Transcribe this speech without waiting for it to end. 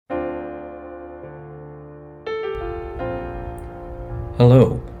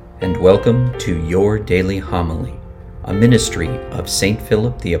Hello, and welcome to Your Daily Homily, a ministry of St.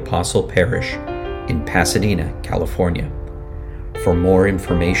 Philip the Apostle Parish in Pasadena, California. For more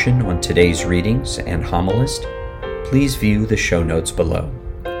information on today's readings and homilist, please view the show notes below.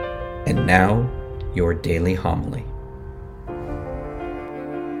 And now, your daily homily.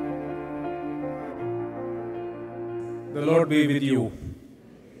 The Lord be with you.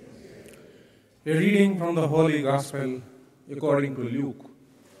 A reading from the Holy Gospel according to Luke.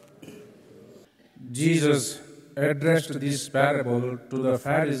 Jesus addressed this parable to the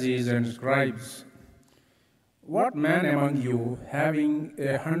Pharisees and scribes. What man among you, having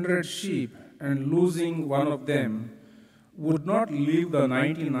 100 sheep and losing one of them, would not leave the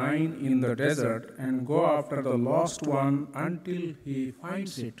 99 in the desert and go after the lost one until he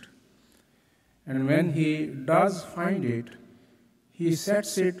finds it? And when he does find it, he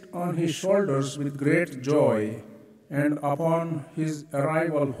sets it on his shoulders with great joy, and upon his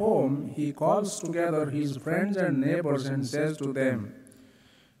arrival home, he calls together his friends and neighbors and says to them,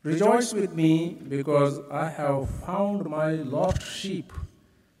 "Rejoice with me, because I have found my lost sheep."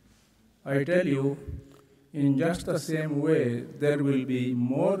 I tell you, in just the same way, there will be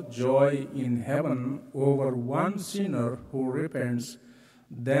more joy in heaven over one sinner who repents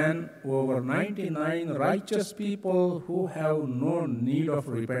than over 99 righteous people who have no need of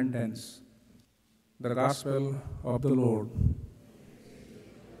repentance. The Gospel of the Lord.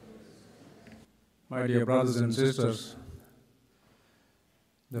 My dear brothers and sisters,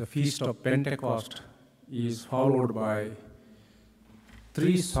 the Feast of Pentecost is followed by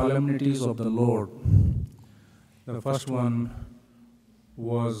 3 solemnities of the Lord. The first one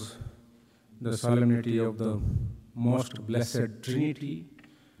was the solemnity of the Most Blessed Trinity,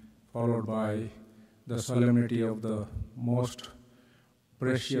 followed by the solemnity of the Most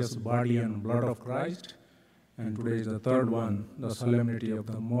Precious Body and Blood of Christ, and today is the third one, the solemnity of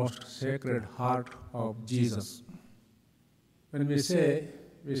the Most Sacred Heart of Jesus. When we say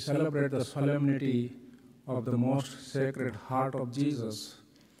we celebrate the solemnity of the Most Sacred Heart of Jesus,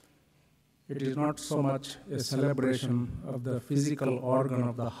 it is not so much a celebration of the physical organ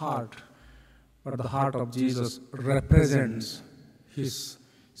of the heart, but the heart of Jesus represents his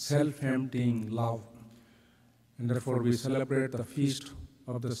self-emptying love. And therefore we celebrate the feast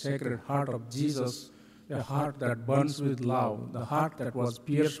of the Sacred Heart of Jesus, a heart that burns with love, the heart that was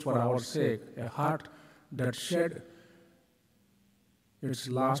pierced for our sake, a heart that shed its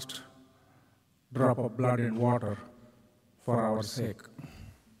last drop of blood and water for our sake.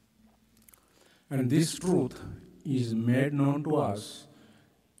 And this truth is made known to us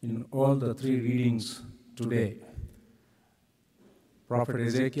in all the 3 readings today. Prophet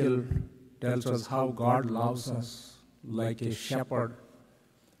Ezekiel tells us how God loves us like a shepherd.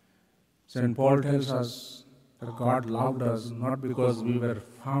 St. Paul tells us that God loved us not because we were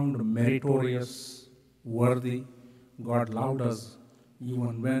found meritorious, worthy. God loved us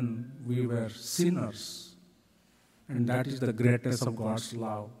even when we were sinners. And that is the greatness of God's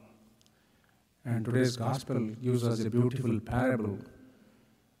love. And today's gospel gives us a beautiful parable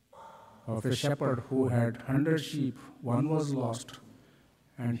of a shepherd who had 100 sheep, one was lost,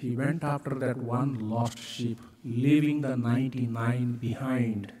 and he went after that one lost sheep, leaving the 99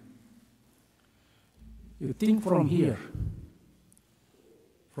 behind. You think from here,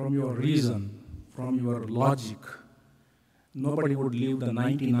 from your reason, from your logic, nobody would leave the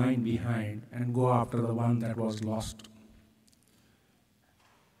 99 behind and go after the one that was lost.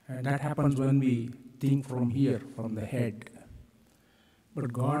 And that happens when we think from here, from the head.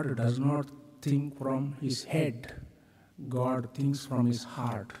 But God does not think from his head. God thinks from his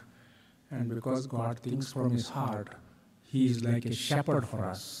heart. And because God thinks from his heart, he is like a shepherd for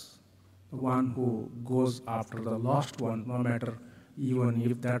us. The one who goes after the lost one, no matter even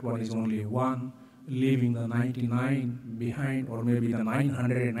if that one is only one, leaving the 99 behind, or maybe the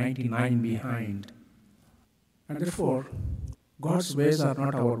 999 behind. And therefore, God's ways are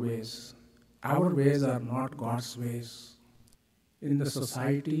not our ways. Our ways are not God's ways. In the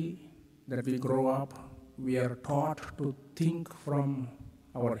society that we grow up, we are taught to think from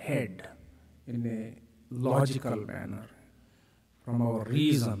our head in a logical manner, from our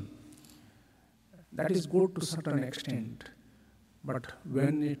reason. That is good to a certain extent. But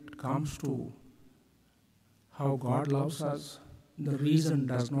when it comes to how God loves us, the reason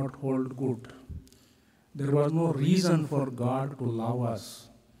does not hold good. There was no reason for God to love us.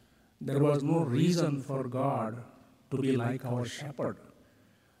 There was no reason for God to be like our shepherd.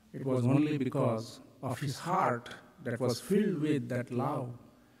 It was only because of his heart that was filled with that love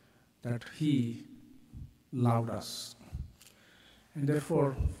that he loved us. And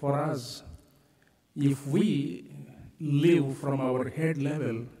therefore, for us, if we live from our head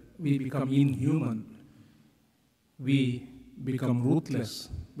level, we become inhuman. We become ruthless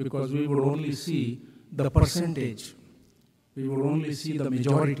because we would only see the percentage. We would only see the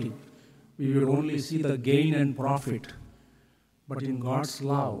majority. We would only see the gain and profit. But in God's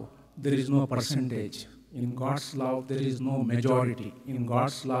love, there is no percentage. In God's love, there is no majority. In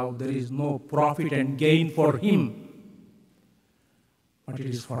God's love, there is no profit and gain for Him. But it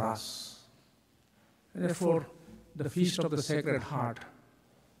is for us. Therefore, the Feast of the Sacred Heart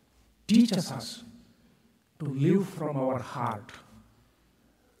teaches us to live from our heart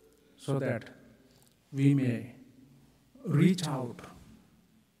so that we may reach out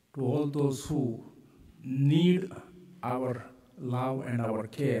to all those who need our love and our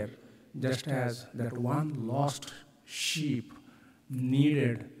care, just as that one lost sheep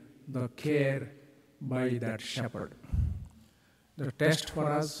needed the care by that shepherd. The test for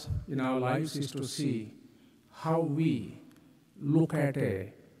us in our lives is to see how we look at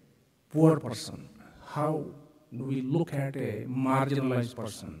a poor person, how we look at a marginalized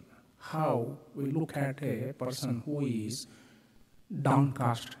person, how we look at a person who is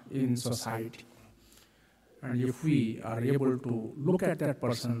downcast in society. And if we are able to look at that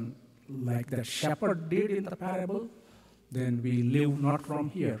person like that shepherd did in the parable, then we live not from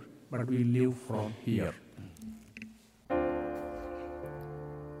here, but we live from here.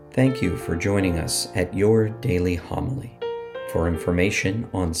 Thank you for joining us at Your Daily Homily. For information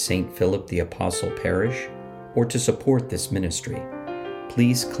on St. Philip the Apostle Parish or to support this ministry,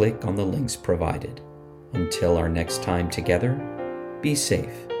 please click on the links provided. Until our next time together, be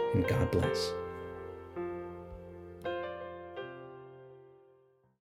safe and God bless.